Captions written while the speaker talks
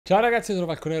Ciao ragazzi, io sono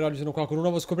Falconero, oggi sono qua con un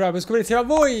nuovo scopriamo per scoprire insieme a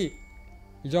voi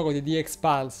il gioco di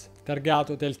EXPANSE,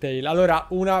 targato TELLTALE. Allora,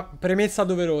 una premessa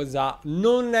doverosa: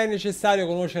 non è necessario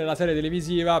conoscere la serie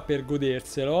televisiva per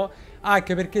goderselo,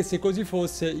 anche perché se così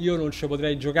fosse io non ci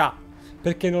potrei giocare,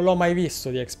 perché non l'ho mai visto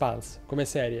di EXPANSE come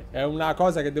serie. È una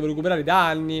cosa che devo recuperare da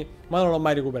anni, ma non l'ho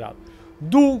mai recuperato.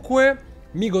 Dunque,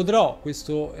 mi godrò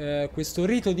questo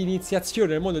rito di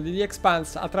iniziazione nel mondo di The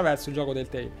Expanse attraverso il gioco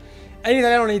TELLTALE. È in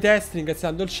italiano nei testi,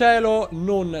 ringraziando il cielo,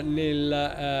 non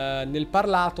nel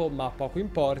parlato, ma poco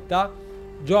importa.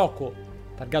 Gioco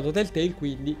targato TELLTALE,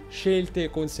 quindi scelte e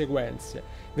conseguenze.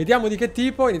 Vediamo di che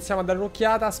tipo, iniziamo a dare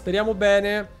un'occhiata, speriamo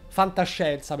bene.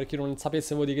 Fantascienza, per chi non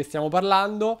sapesse voi di che stiamo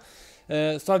parlando.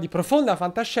 Storia di profonda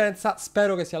fantascienza,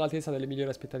 spero che sia all'altezza delle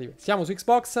migliori aspettative. Siamo su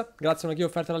Xbox, grazie a una key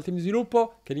offerta dal team di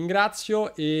sviluppo, che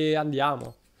ringrazio, e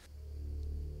andiamo.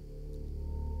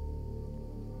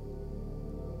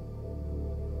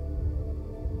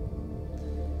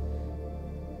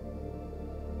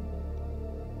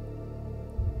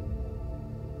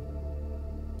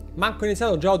 Manco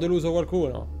iniziato, già ho deluso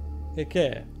qualcuno. E che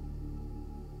è?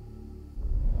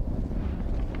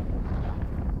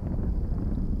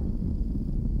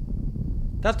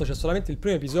 Tanto c'è solamente il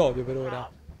primo episodio per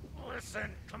ora.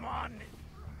 Listen, come on.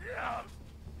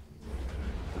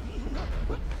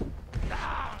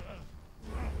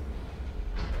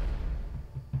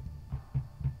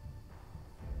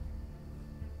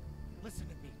 Listen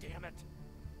to me, damn it.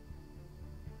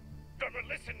 Don't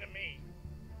listen to me.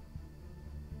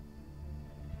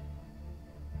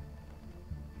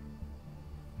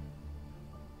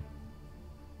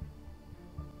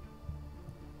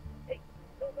 Hey,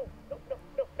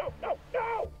 no.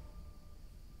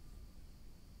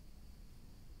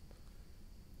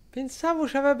 Pensavo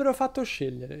ci avrebbero fatto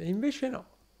scegliere, e invece no.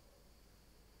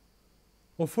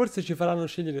 O forse ci faranno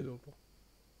scegliere dopo.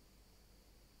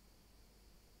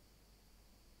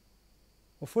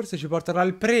 O forse ci porterà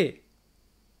al pre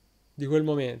di quel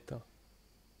momento.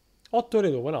 8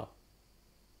 ore dopo, no.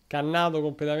 Cannato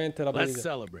completamente la Let's partita.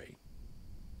 celebrate.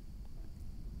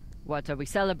 What are we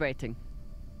celebrating?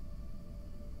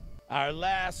 Our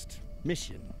last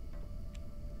mission.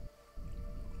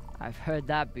 I've heard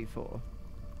that before.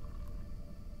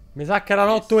 Mi sa che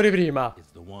erano 8 ore prima.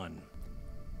 Is the one.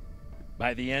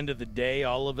 By the end of the day,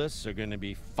 all of us are gonna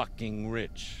be fucking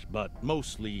rich, but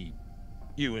mostly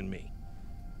you and me.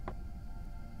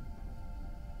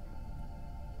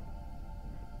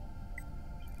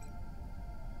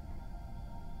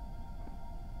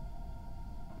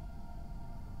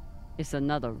 It's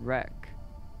another wreck.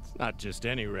 It's not just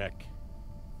any wreck.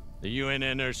 The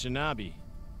UNN Shinabi.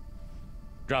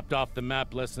 Dropped off the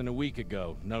map less than a week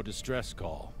ago. No distress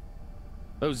call.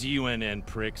 Those UNN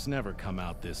pricks never come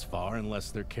out this far unless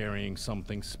they're carrying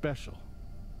something special.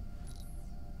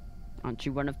 Aren't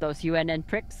you one of those UNN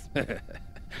pricks?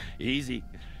 Easy.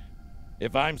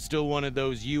 If I'm still one of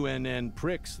those UNN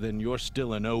pricks, then you're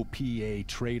still an OPA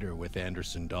traitor with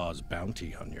Anderson Dawes'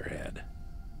 bounty on your head.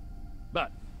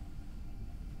 But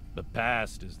the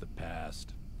past is the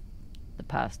past. The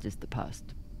past is the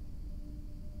past.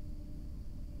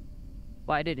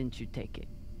 Why didn't you take it?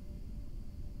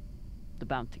 The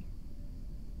bounty.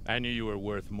 I knew you were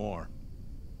worth more.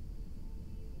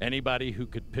 Anybody who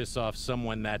could piss off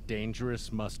someone that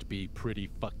dangerous must be pretty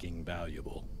fucking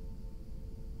valuable.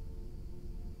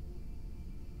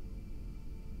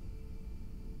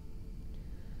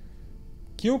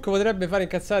 Chiunque potrebbe fare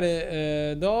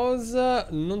incazzare Dawes,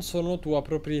 non sono tua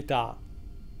proprietà.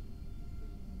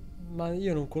 Ma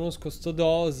io non conosco sto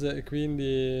Dawes e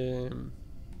quindi...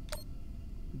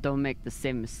 Don't make the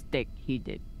same mistake he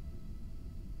did.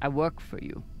 I work for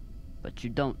you, but you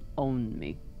don't own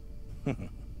me.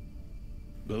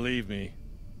 Believe me,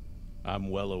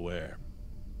 I'm well aware.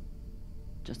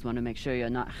 Just want to make sure you're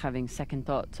not having second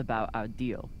thoughts about our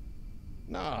deal.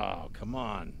 No, come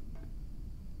on.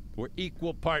 We're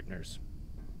equal partners.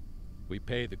 We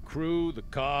pay the crew, the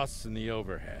costs, and the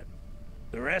overhead.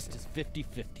 The rest is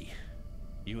 50-50.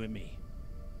 You and me.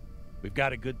 We've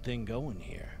got a good thing going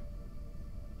here.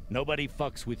 Nobody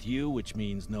fucks with you, which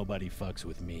means nobody fucks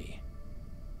with me.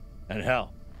 And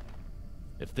hell,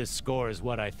 if this score is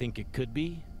what I think it could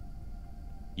be,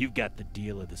 you've got the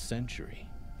deal of the century.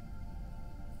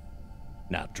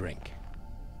 Now drink.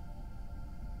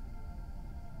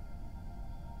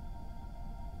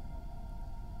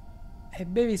 E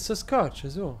bevi sto scotch,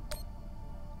 su.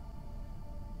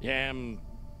 Yam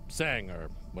sang, or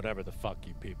whatever the fuck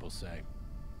you people say.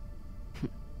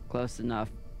 Close enough.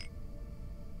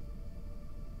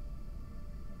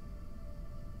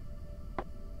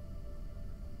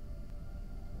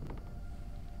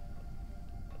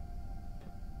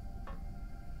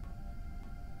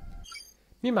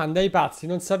 Mi manda ai pazzi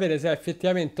non sapere se è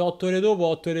effettivamente 8 ore dopo o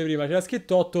 8 ore prima. C'era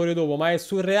scritto 8 ore dopo, ma è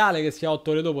surreale che sia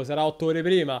 8 ore dopo, sarà 8 ore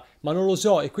prima, ma non lo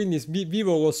so e quindi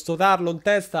vivo con sto tarlo in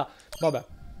testa. Vabbè.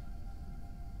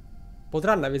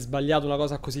 Potranno aver sbagliato una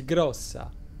cosa così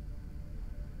grossa.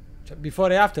 Cioè,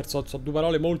 before e after sono due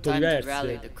parole molto diverse. Time to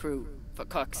rally the crew for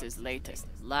Cox's latest,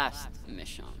 last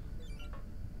mission.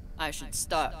 I should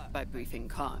start by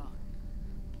briefing Khan.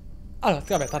 Allora,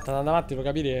 vabbè, tanto andando avanti lo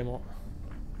capiremo.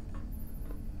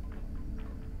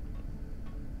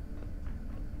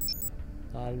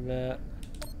 Salve.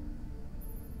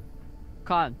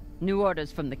 Khan, new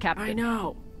orders from the captain. I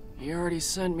know. He already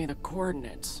sent me the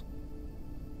coordinates.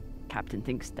 Captain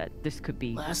thinks that this could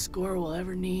be... Last score we'll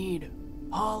ever need.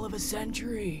 All of a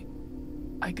century.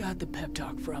 I got the pep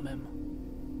talk from him.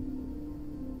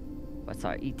 What's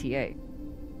our ETA?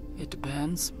 It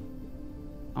depends.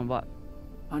 On what?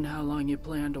 On how long you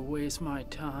plan to waste my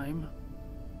time.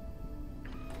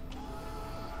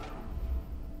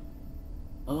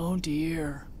 Oh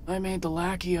dear. I made the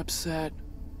lackey upset.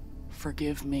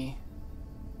 Forgive me.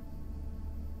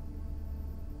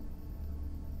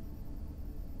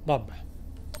 Vabbè.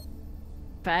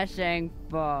 Fashang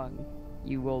Fong.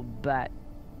 You will bet.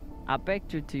 I'll break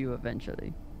through to you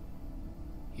eventually.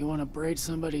 You want to braid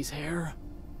somebody's hair?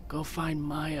 Go find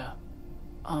Maya.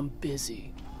 I'm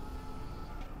busy.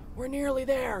 We're nearly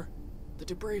there. The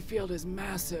debris field is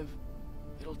massive.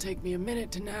 It'll take me a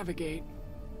minute to navigate.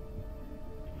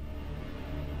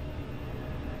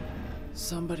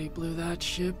 Somebody blew that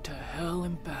ship to hell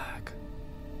and back.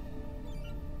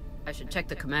 I should check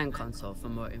the command console for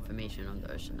more information on the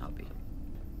Urshinabi.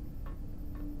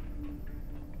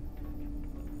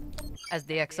 As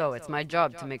the XO, it's my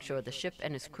job to make sure the ship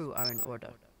and its crew are in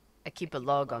order. I keep a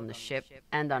log on the ship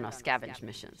and on our scavenge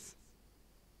missions.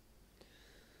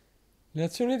 Le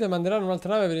Nazioni Unite manderanno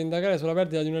un'altra nave per indagare sulla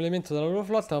perdita di un elemento della loro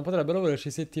flotta, ma potrebbero volerci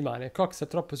settimane. Cox è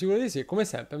troppo sicuro di sé, come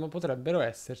sempre, ma potrebbero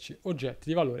esserci oggetti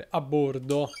di valore a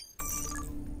bordo.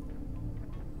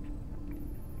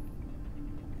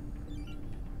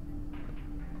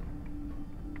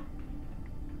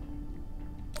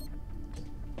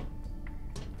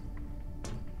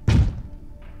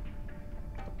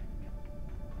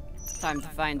 Time to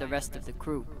find the rest of the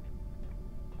crew.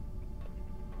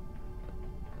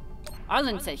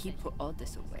 Arlen said he put all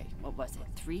this away. What was it,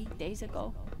 3 days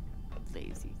ago?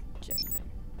 Lazy Gemini.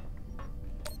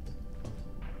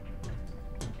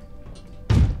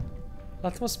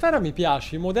 L'atmosfera mi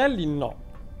piace, i modelli no.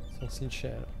 Sono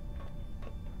sincero.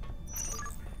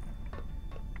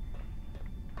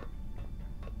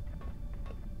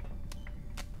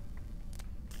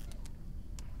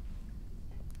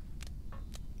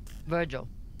 Virgil.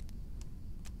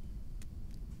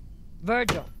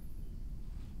 Virgil.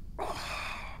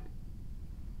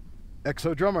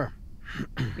 Exo drummer.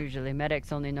 Usually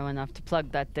medics only know enough to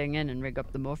plug that thing in and rig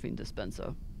up the morphine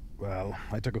dispenser. Well,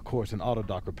 I took a course in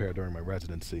autodock repair during my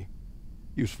residency.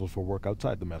 Useful for work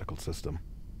outside the medical system.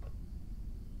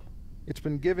 It's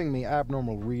been giving me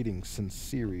abnormal readings since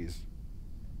series,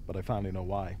 but I finally know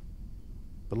why.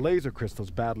 The laser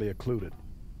crystal's badly occluded.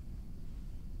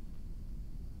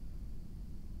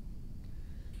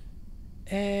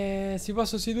 Si può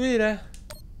sostituire?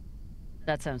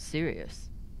 That sounds serious.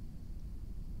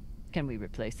 Can we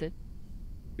replace it?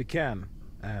 We can,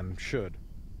 and should.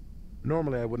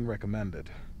 Normally I wouldn't recommend it.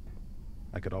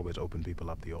 I could always open people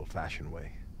up the old-fashioned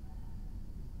way.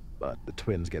 But the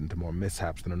twins get into more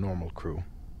mishaps than a normal crew.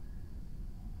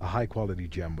 A high-quality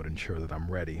gem would ensure that I'm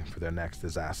ready for their next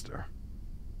disaster.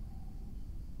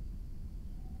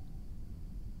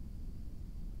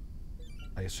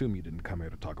 I assume you didn't come here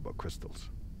to talk about crystals.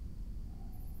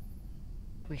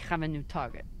 We have a new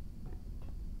target.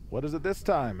 What is it this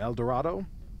time, El Dorado?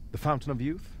 The Fountain of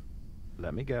Youth?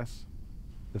 Let me guess.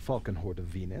 The Falcon Horde of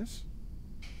Venus?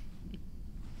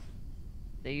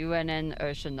 The UNN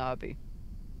Urshinabi.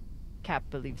 Cap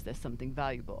believes there's something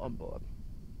valuable on board.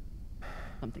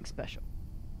 Something special.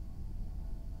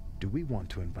 Do we want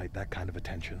to invite that kind of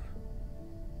attention?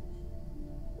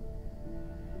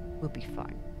 We'll be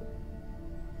fine.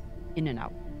 In and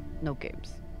out. No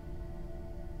games.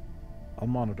 I'll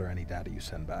monitor any data you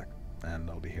send back, and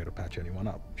I'll be here to patch anyone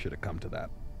up, should it come to that.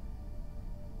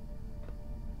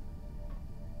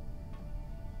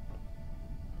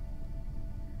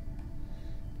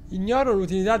 Ignoro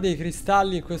l'utilità dei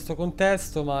cristalli in questo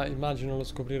contesto, ma immagino lo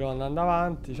scoprirò andando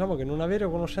avanti. Diciamo che non avere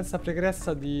conoscenza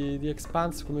pregressa di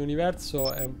EXPANSE come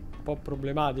universo è un po'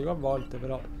 problematico a volte,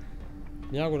 però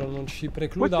mi auguro non ci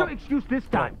precluda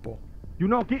troppo. You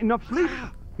not get enough sleep?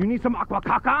 You need some aqua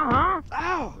caca, huh?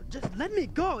 Ow! Just let me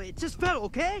go. It just fell,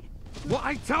 okay? What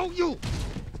I tell you!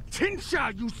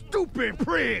 Tinsha, you stupid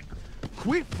prig!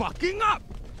 Quit fucking up!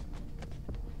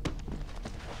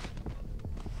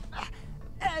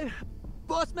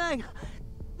 Boss man,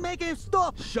 make him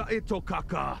stop! Shut it,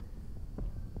 Tokaka!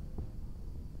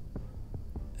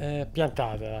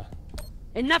 Piantatela.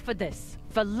 Enough of this,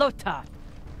 Falota.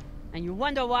 And you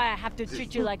wonder why I have to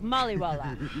treat you like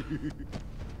Maliwala.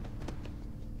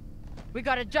 We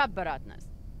got a job, Baratnas.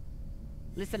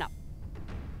 Listen up.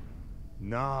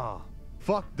 Nah,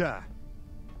 fuck that.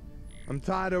 I'm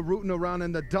tired of rooting around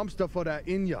in the dumpster for that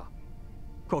Inya.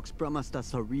 Cox promised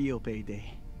us a real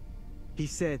payday. He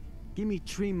said, give me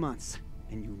 3 months,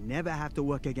 and you never have to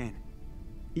work again.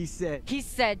 He said,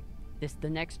 this the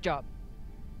next job.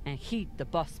 And he the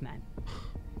boss man.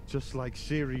 Just like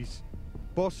series.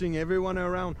 Bossing everyone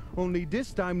around, only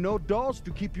this time no dolls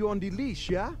to keep you on the leash,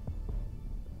 yeah?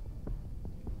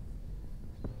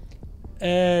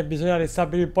 Bisogna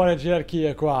ristabilire un po' le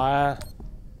gerarchie qua,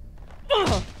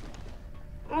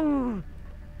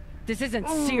 This isn't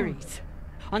series.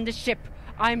 On the ship,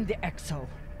 I'm the XO.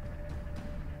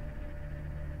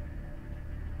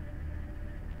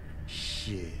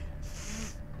 Shit.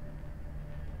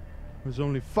 I was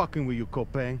only fucking with you,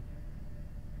 Kopeng.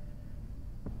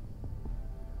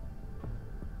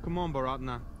 Come on,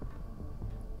 Baratna.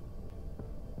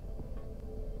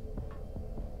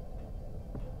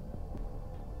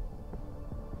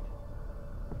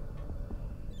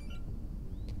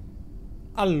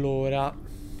 Allora.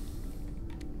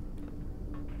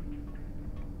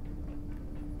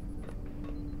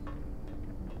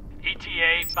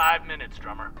 ETA 5 minutes,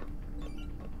 drummer.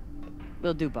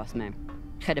 Will do, boss man.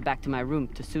 Headed back to my room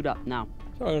to suit up now.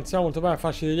 Non siamo molto bene a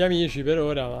farci degli amici per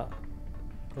ora, ma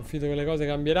confido che le cose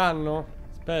cambieranno.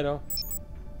 Spero.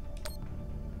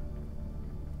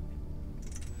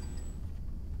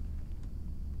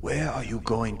 Where are you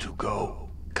going to go,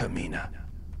 Kamina?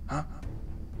 Huh?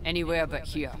 Anywhere but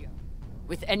here.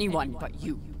 With anyone but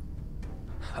you.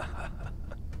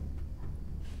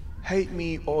 Hate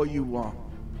me all you want.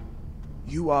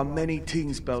 You are many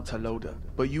things, Beltaloda,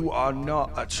 but you are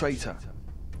not a traitor.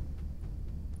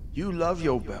 You love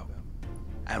your Belt,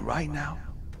 and right now,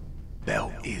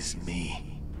 Belt is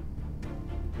me.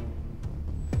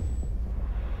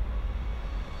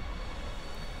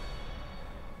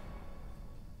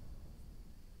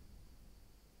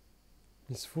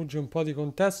 Mi sfugge un po' di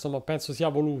contesto, ma penso sia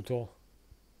voluto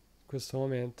in questo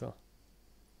momento.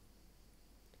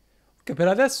 Ok, per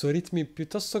adesso ritmi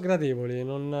piuttosto gradevoli,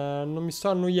 non mi sto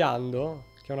annoiando,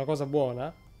 che è una cosa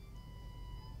buona.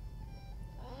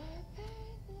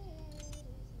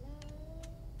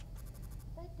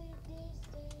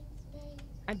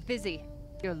 I'm busy.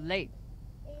 You're late.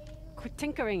 Quit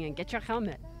tinkering and get your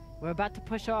helmet. We're about to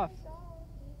push off.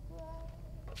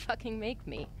 Fucking make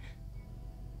me.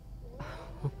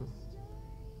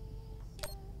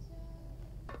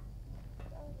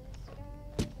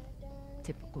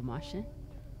 Typical Martian.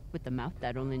 With the mouth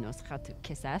that only knows how to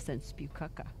kiss ass and spew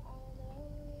caca.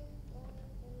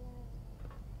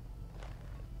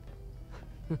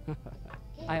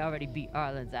 I already beat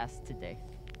Arlen's ass today.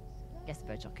 Guess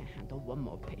Virgil can handle one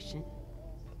more patient.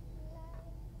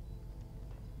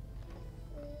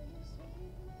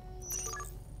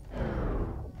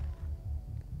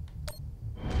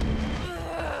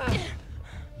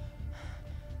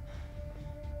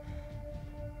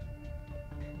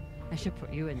 I should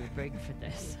put you in the brig for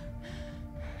this.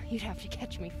 You'd have to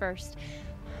catch me first.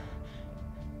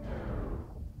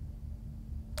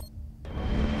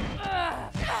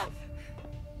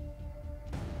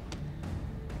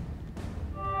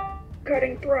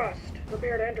 Cutting thrust.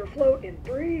 Prepare to enter float in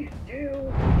 3,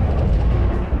 2...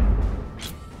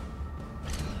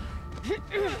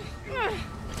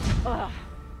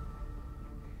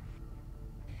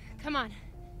 Come on.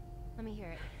 Let me hear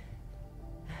it.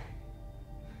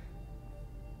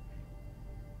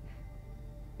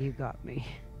 You got me.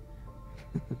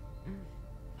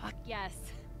 Fuck yes.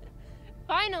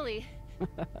 Finally!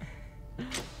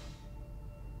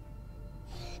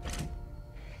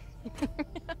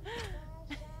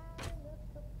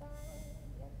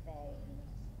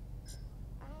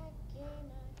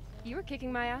 You were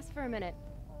kicking my ass for a minute.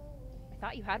 I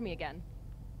thought you had me again.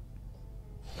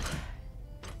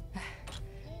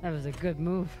 That was a good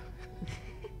move.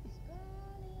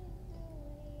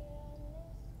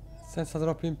 Senza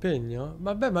troppo impegno?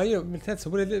 Vabbè, ma io, nel senso,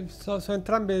 pure sono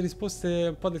entrambe risposte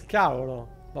un po' del cavolo.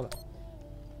 Vabbè.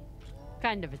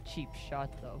 Kind of a cheap shot,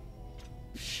 though.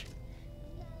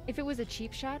 If it was a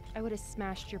cheap shot, I would have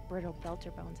smashed your brittle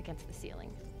belter bones against the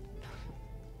ceiling.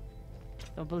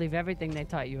 Don't believe everything they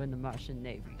taught you in the Martian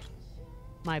Navy.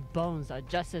 My bones are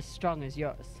just as strong as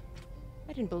yours.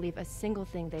 I didn't believe a single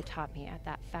thing they taught me at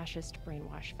that fascist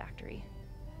brainwash factory.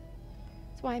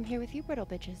 That's why I'm here with you brittle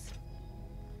bitches.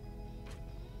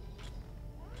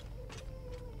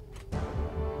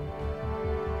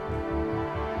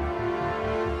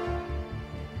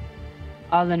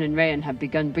 Arlen and Rayan have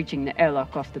begun breaching the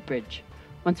airlock off the bridge.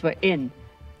 Once we're in,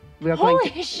 we are going to—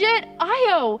 Holy shit,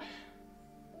 Io!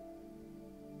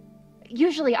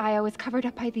 Usually Io is covered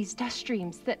up by these dust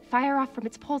streams that fire off from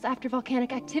its poles after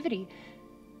volcanic activity.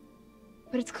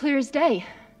 But it's clear as day.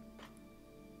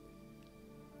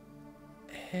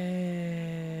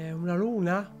 Una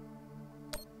luna?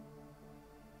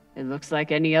 It looks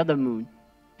like any other moon.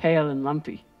 Pale and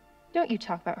lumpy. Don't you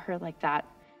talk about her like that.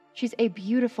 She's a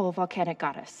beautiful volcanic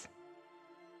goddess.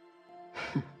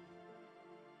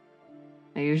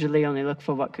 I usually only look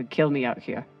for what could kill me out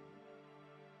here.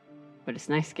 But it's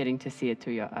nice getting to see it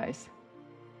through your eyes.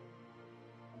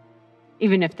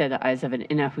 Even if they're the eyes of an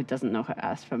inner who doesn't know her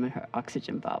ass from her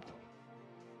oxygen valve.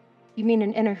 You mean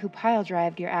an inner who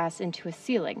pile-drived your ass into a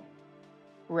ceiling,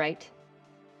 right?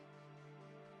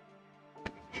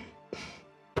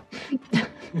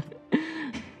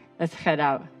 Let's head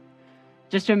out.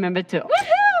 Just remember to—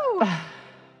 Woohoo!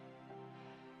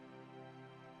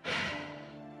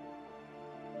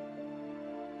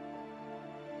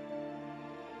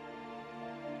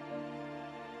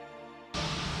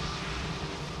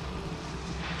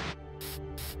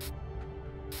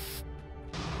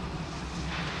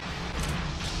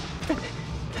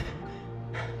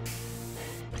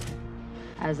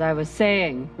 As I was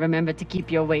saying, remember to keep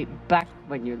your weight back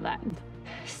when you land.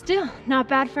 Still, not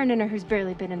bad for an inner who's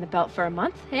barely been in the belt for a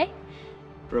month, eh?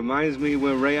 Reminds me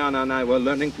when Rayan and I were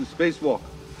learning to spacewalk.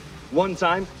 One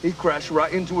time, he crashed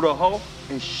right into the hull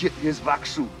and shit his vac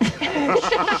suit.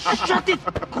 Shut it!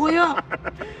 Koya!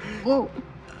 Whoa.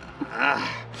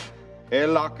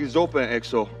 Airlock is open,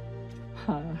 Exo.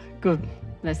 Good.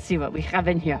 Let's see what we have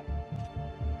in here.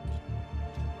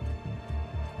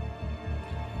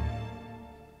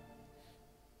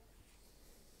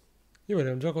 Io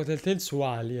vorrei un gioco Telltale su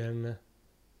Alien.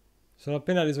 Sono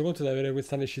appena reso conto di avere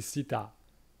questa necessità,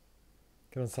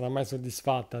 che non sarà mai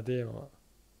soddisfatta, temo.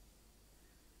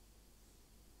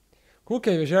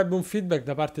 Comunque mi piacerebbe un feedback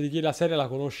da parte di chi la serie la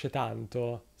conosce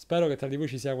tanto. Spero che tra di voi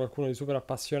ci sia qualcuno di super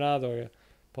appassionato che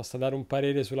possa dare un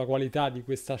parere sulla qualità di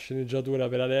questa sceneggiatura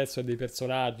per adesso e dei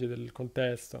personaggi, del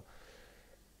contesto.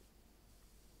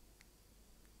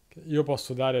 Io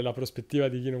posso dare la prospettiva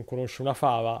di chi non conosce una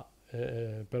fava,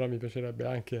 però mi piacerebbe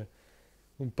anche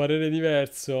un parere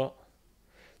diverso.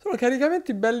 Sono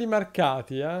caricamenti belli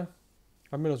marcati,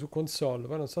 almeno su console.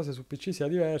 Poi non so se su PC sia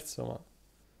diverso, ma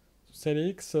su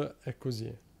Serie X è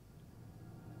così.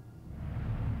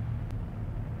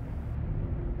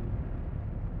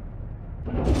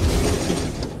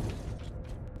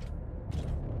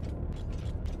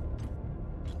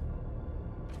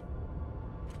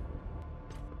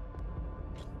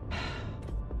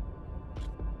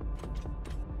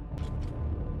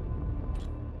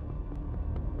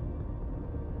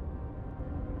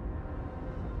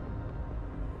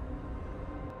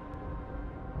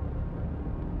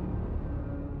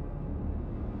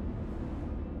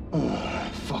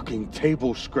 Fucking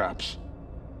table scraps.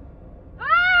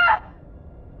 Ah!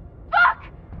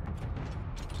 Fuck!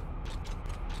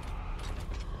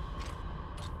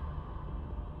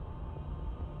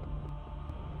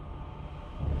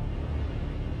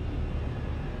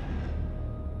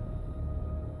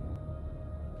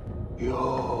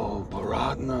 Yo,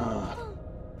 Baratna.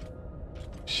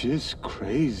 Shit's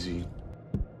crazy.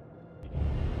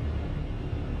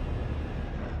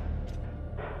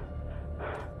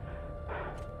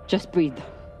 Just breathe.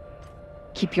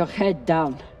 Keep your head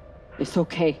down. It's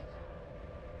okay.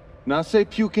 Now say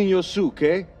puke in your soup,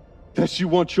 eh? That you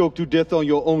won't choke to death on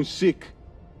your own sick.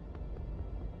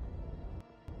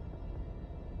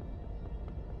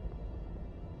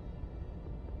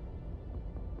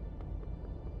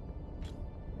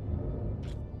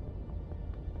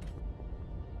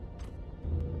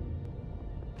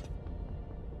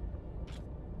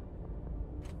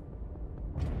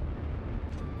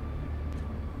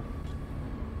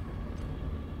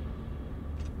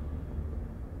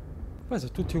 Poi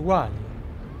sono tutti uguali.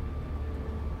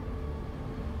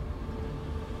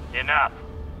 Enough.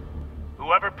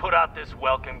 Whoever put out this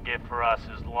welcome gift for us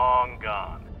is long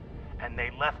gone. And they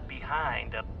left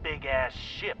behind a big-ass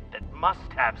ship that must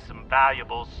have some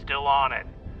valuables still on it.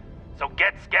 So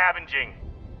get scavenging.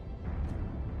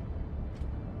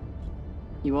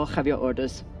 You all have your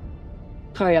orders.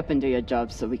 Hurry up and do your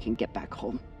jobs so we can get back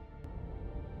home.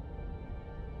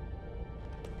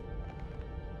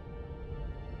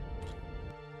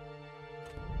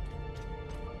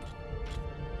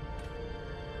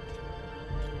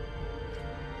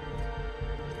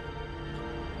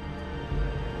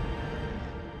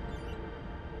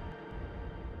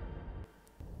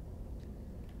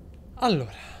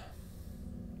 Allora,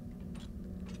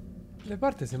 le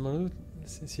porte sembrano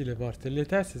tutte... Sì, le porte. Le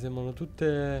teste sembrano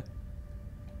tutte...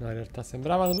 No, in realtà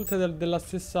sembravano tutte della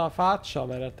stessa faccia,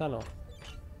 ma in realtà no.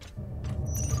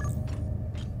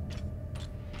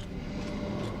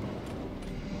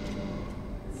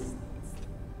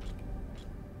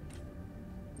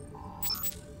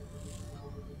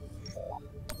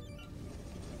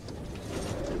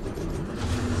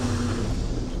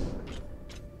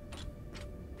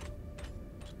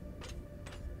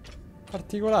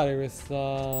 Particolare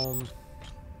questo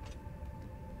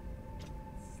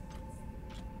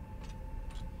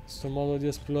modo di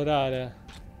esplorare.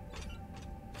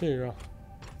 Figo.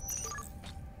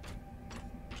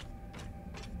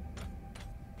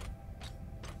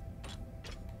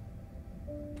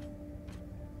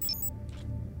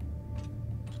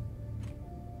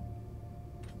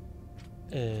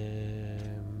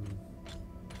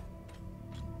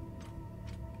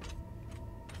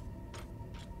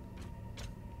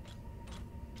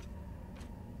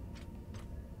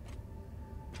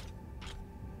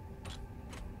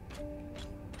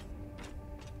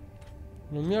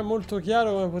 Non mi è molto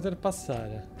chiaro come poter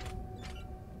passare.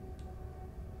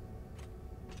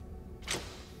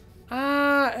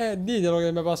 Ah, ditelo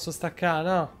che mi posso staccare,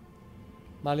 no?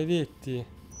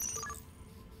 Maledetti.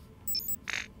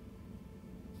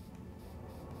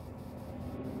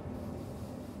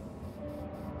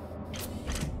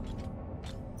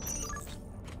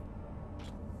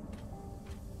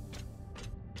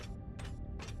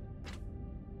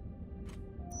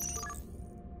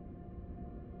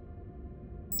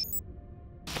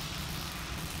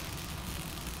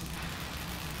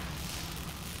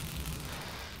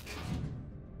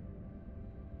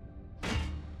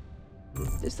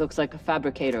 This looks like a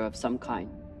fabricator of some kind.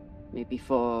 Maybe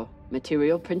for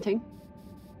material printing?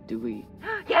 Do we...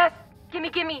 Yes! Gimme,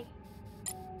 gimme!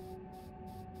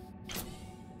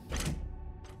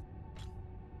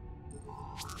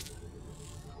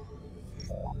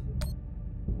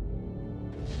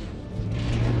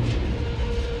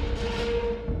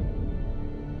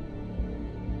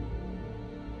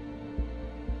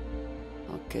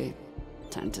 Okay,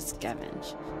 time to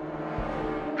scavenge.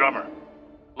 Drummer,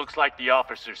 looks like the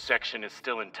officers section is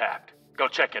still intact. Go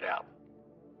check it out.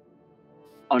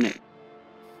 On it.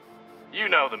 You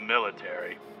know the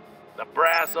military. The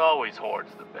brass always hoards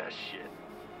the best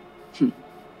shit.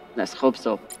 Let's hope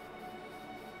so.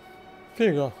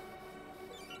 Figo.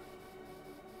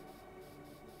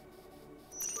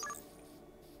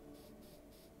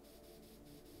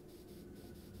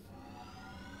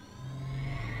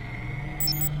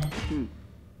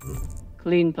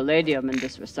 Clean palladium in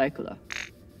this recycler.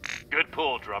 Good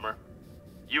pull, Drummer.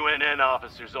 UNN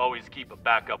officers always keep a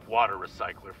backup water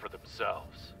recycler for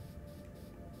themselves.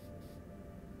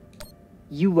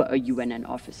 You were a UNN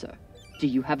officer. Do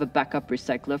you have a backup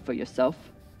recycler for yourself?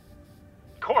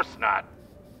 Of course not.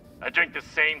 I drink the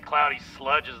same cloudy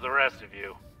sludge as the rest of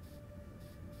you.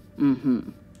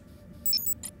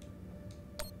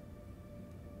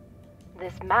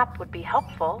 This map would be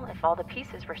helpful if all the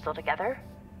pieces were still together.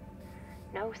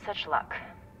 No such luck.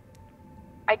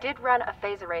 I did run a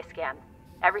phase array scan.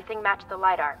 Everything matched the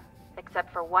LiDAR,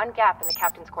 except for one gap in the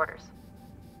captain's quarters.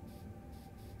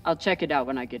 I'll check it out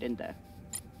when I get in there.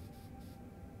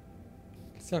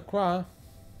 Sta qua?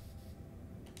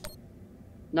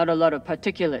 Not a lot of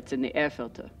particulates in the air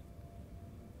filter.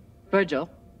 Virgil,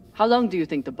 how long do you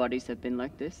think the bodies have been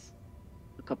like this?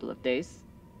 A couple of days?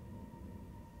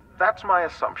 That's my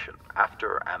assumption,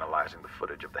 after analyzing the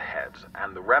footage of the heads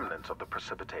and the remnants of the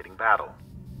precipitating battle.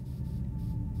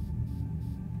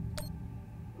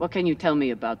 What can you tell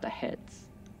me about the heads,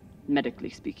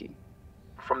 medically speaking?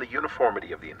 From the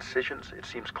uniformity of the incisions, it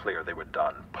seems clear they were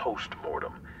done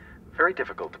post-mortem. Very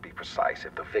difficult to be precise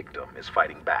if the victim is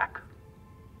fighting back.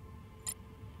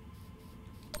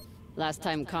 Last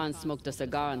time Khan smoked a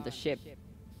cigar on the ship,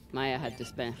 Maya had to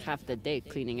spend half the day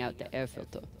cleaning out the air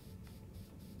filter.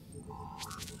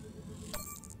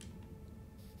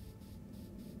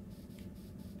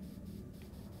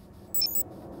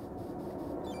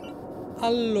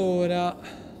 Allora,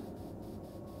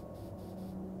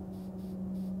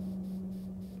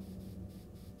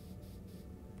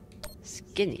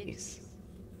 Skinnies.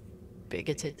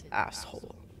 Bigoted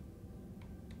asshole.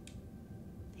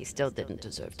 He still didn't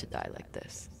deserve to die like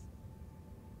this.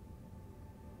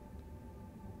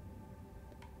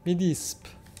 mi disp.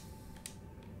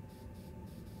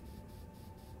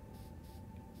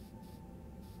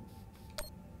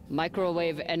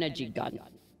 Microwave energy gun.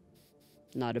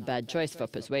 Not a bad choice for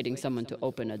persuading someone to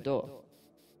open a door.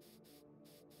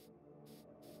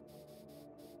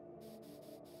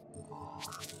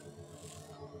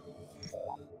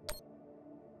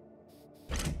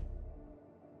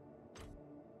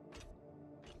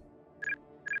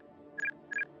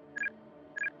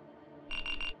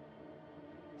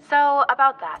 So,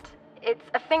 about that. It's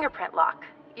a fingerprint lock.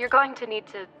 You're going to need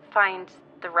to find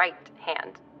the right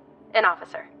hand. An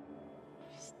officer.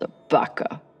 The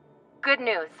baka. Good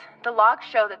news. The logs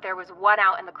show that there was one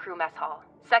out in the crew mess hall.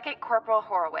 Second Corporal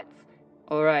Horowitz.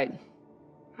 All right.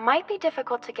 Might be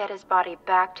difficult to get his body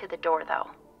back to the door, though.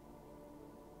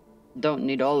 Don't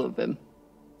need all of him.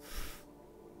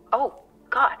 Oh,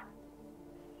 God.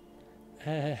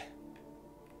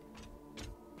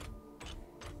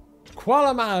 Qua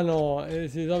la mano e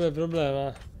si risolve il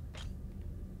problema.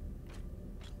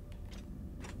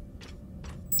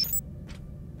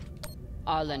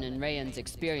 Arlen and Rayan's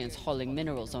experience hauling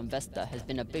minerals on Vesta has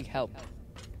been a big help,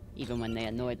 even when they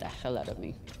annoyed the hell out of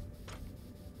me.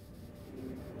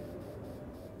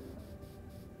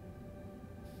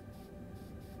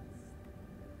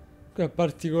 È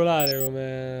particolare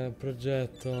come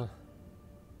progetto.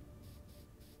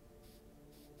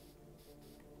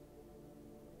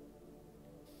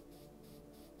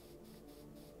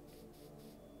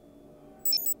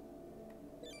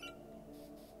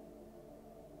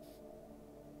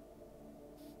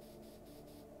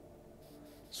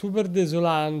 Super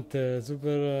desolante,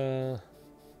 super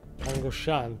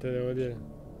angosciante, devo dire.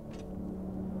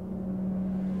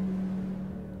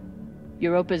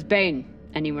 Europa's Bane.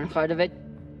 Anyone heard of it?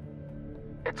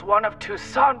 It's one of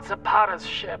Toussaint Zapata's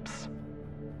ships.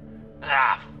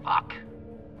 Ah, fuck.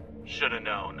 Should've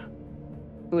known.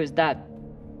 Who is that?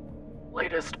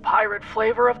 Latest pirate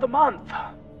flavor of the month.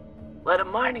 Led a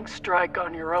mining strike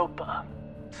on Europa.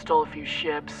 Stole a few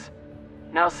ships.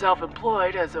 Now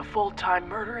self-employed as a full-time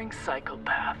murdering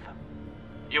psychopath.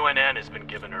 UNN has been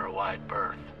giving her a wide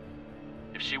berth.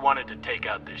 If she wanted to take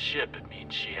out this ship, it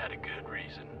means she had a good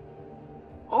reason.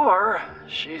 Or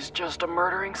she's just a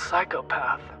murdering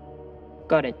psychopath.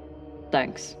 Got it.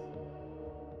 Thanks.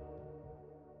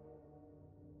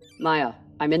 Maya,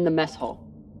 I'm in the mess hall.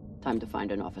 Time to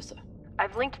find an officer.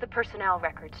 I've linked the personnel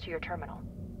records to your terminal.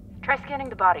 Try scanning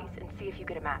the bodies and see if you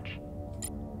get a match.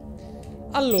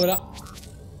 Allora.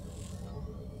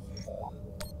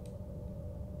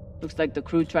 Looks like the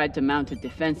crew tried to mount a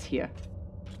defense here.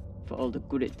 For all the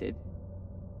good it did.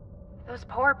 Those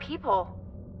poor people.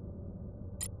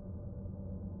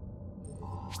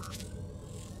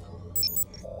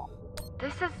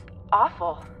 This is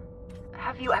awful.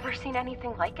 Have you ever seen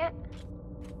anything like it?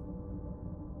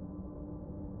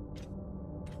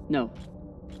 No.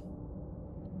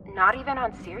 Not even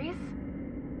on series?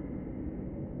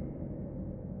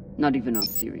 Not even on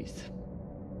series.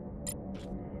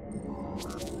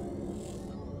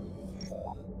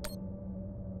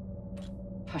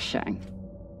 Hashang.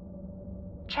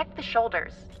 Check the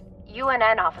shoulders.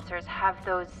 UNN officers have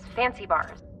those fancy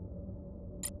bars.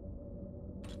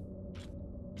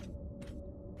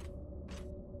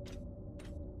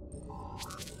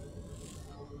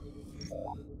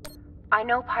 I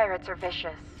know pirates are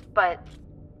vicious, but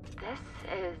this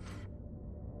is...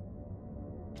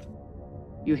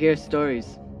 You hear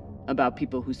stories about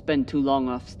people who spend too long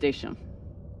off station.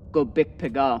 Go Bik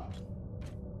Pegal.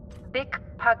 Bik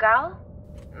Pagal?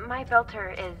 My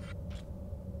belter is...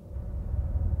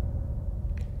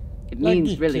 It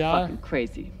means really fucking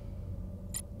crazy.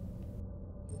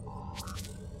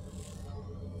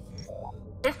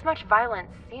 This much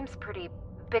violence seems pretty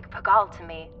Bik Pagal to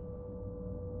me.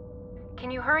 Can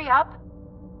you hurry up?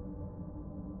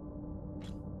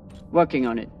 Working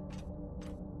on it.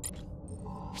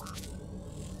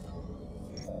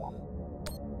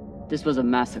 This was a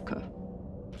massacre.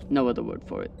 No other word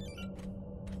for it.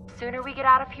 Sooner we get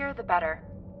out of here, the better.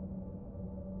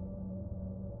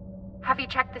 Have you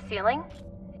checked the ceiling?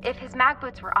 If his mag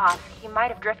boots were off, he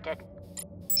might have drifted.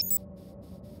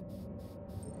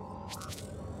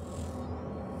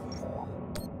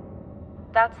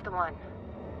 That's the one.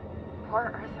 Poor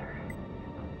Arthur.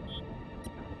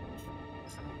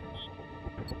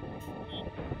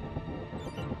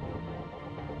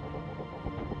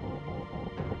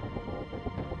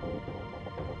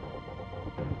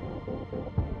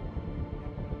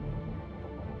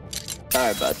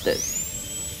 Sorry about this.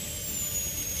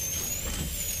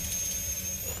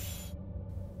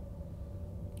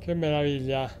 Che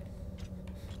meraviglia.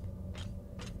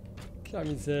 Che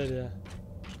miseria.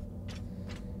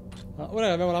 Ah, ora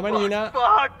che abbiamo la manina.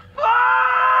 Fuck!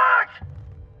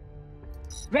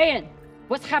 Rayan,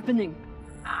 what's happening?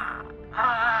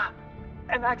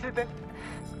 An accident.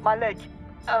 My leg.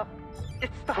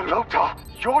 It's the... Pelota,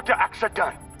 you're the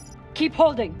accident. Keep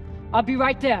holding. I'll be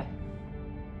right there.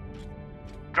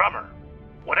 Drummer,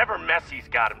 whatever mess he's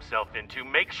got himself into,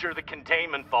 make sure the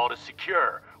containment vault is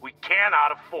secure. We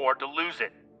cannot afford to lose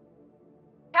it.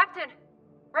 Captain,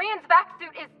 Rayan's back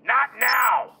suit is... Not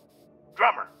now!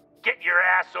 Drummer, Get your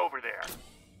ass over there.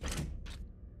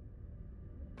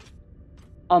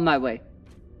 On my way.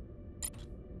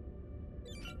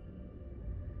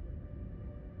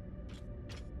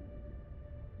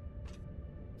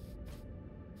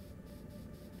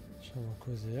 Facciamo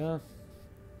così,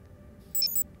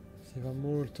 si fa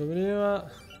molto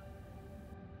prima.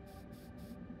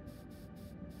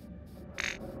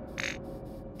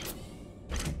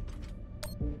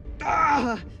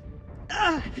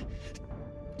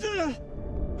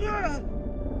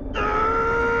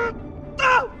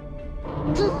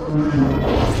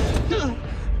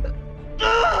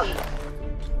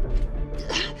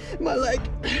 My leg.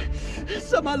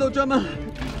 Samalo, drummer.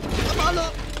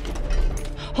 Samalo.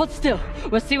 Hold still.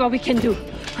 We'll see what we can do.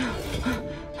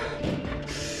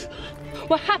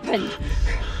 What happened?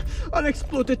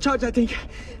 Unexploded charge, I think.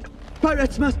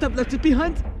 Pirates must have left it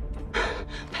behind.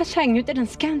 Pashang, you didn't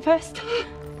scan first?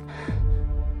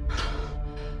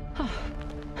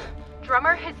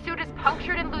 Drummer, his suit is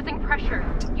punctured and losing pressure.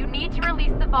 You need to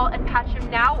release the vault and patch him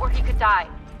now or he could die.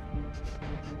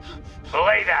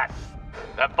 Belay that.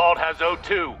 That vault has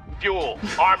O2, fuel,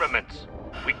 armaments.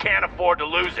 We can't afford to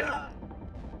lose it.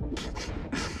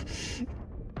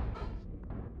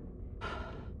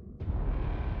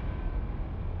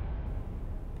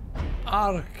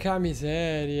 Porca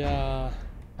miseria.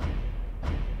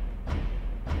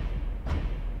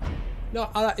 No,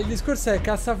 allora, il discorso è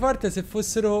cassaforte, se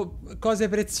fossero cose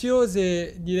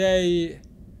preziose direi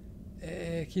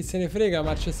chi se ne frega,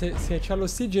 ma se c'ha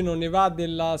l'ossigeno ne va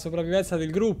della sopravvivenza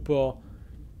del gruppo,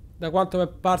 da quanto mi è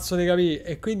parso di capire,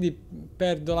 e quindi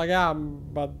perdo la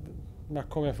gamba. Ma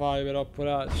come fai però,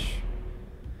 poraccio?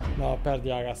 No, perdi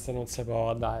la cassa, non si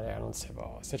può, dai, raga, non si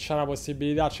può. Se c'è una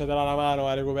possibilità, ci darà la mano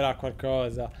a recuperare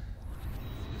qualcosa.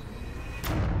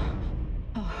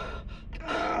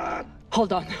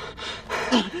 Hold on.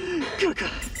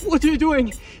 What are you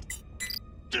doing?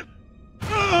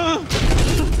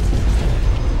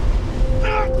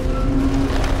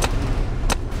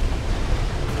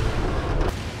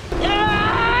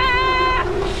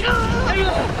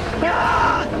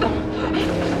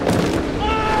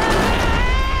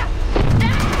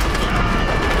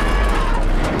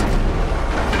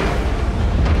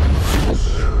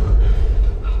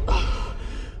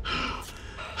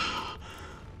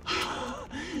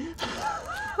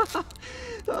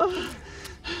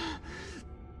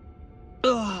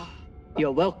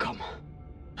 You're welcome.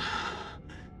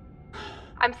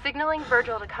 I'm signaling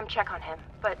Virgil to come check on him,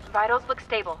 but vitals look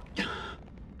stable.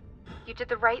 You did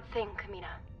the right thing,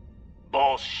 Kamina.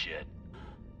 Bullshit.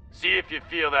 See if you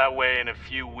feel that way in a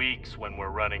few weeks when we're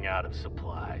running out of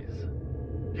supplies.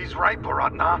 He's right,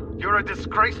 Baratna. You're a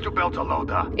disgrace to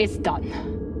Beltalowda. It's done.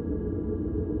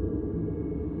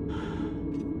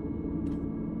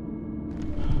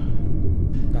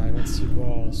 Dai, non si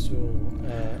può, su.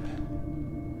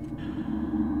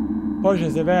 Poi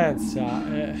ci si pensa,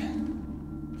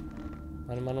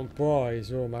 ma non puoi,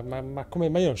 su, ma come,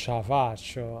 ma io non ce la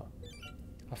faccio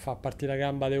a far partire la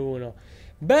gamba di uno.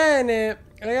 Bene,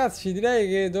 ragazzi, direi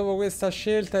che dopo questa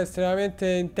scelta estremamente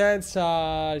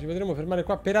intensa ci potremo fermare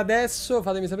qua per adesso.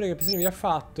 Fatemi sapere che impressione vi ha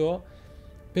fatto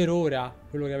per ora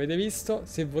quello che avete visto.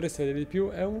 Se vorreste vedere di più,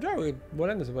 è un gioco che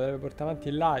volendo si potrebbe portare avanti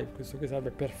in live. Questo qui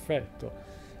sarebbe perfetto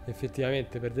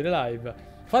effettivamente per delle live.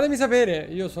 Fatemi sapere,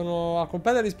 io sono a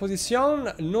completa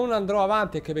disposizione, non andrò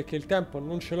avanti anche perché il tempo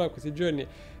non ce l'ho in questi giorni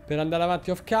per andare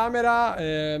avanti off camera,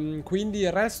 quindi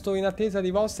resto in attesa di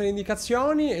vostre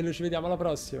indicazioni e noi ci vediamo alla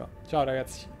prossima. Ciao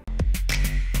ragazzi.